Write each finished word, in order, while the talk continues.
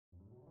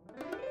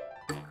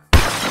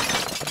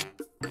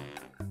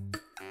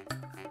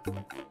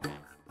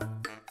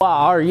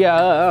Are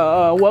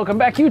ya? Welcome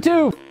back,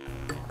 YouTube.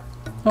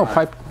 Oh,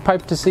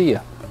 pipe to see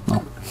you.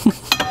 Oh.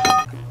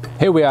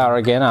 Here we are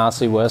again,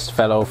 Rcworst,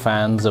 fellow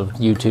fans of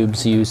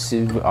YouTube's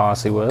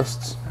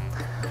Rcworsts.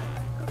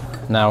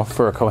 Now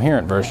for a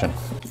coherent version.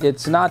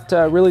 It's not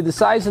really the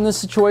size in this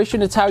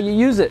situation, it's how you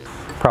use it.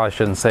 Probably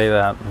shouldn't say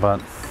that,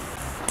 but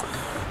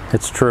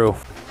it's true.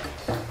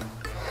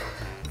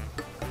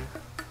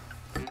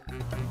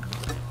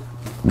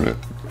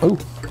 Oh,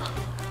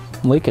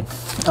 I'm leaking.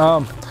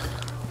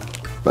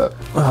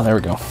 Oh, there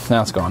we go.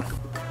 Now it's gone.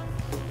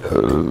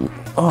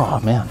 Oh,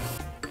 man.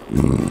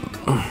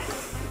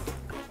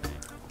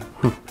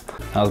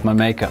 How's my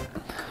makeup?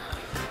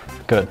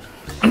 Good.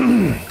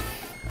 I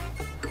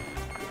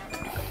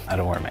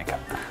don't wear makeup.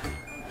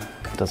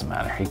 Doesn't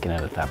matter, he can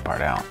edit that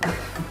part out.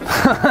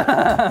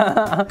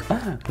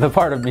 The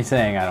part of me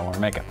saying I don't wear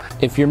makeup.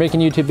 If you're making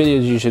YouTube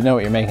videos, you should know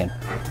what you're making.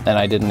 And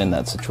I didn't in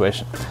that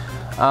situation.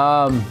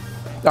 All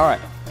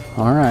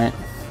right,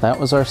 that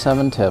was our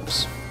 7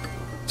 tips.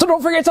 So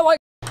don't forget to like,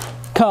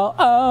 call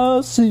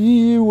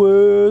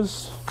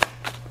Rcworst,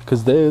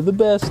 because they're the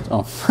best.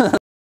 Oh.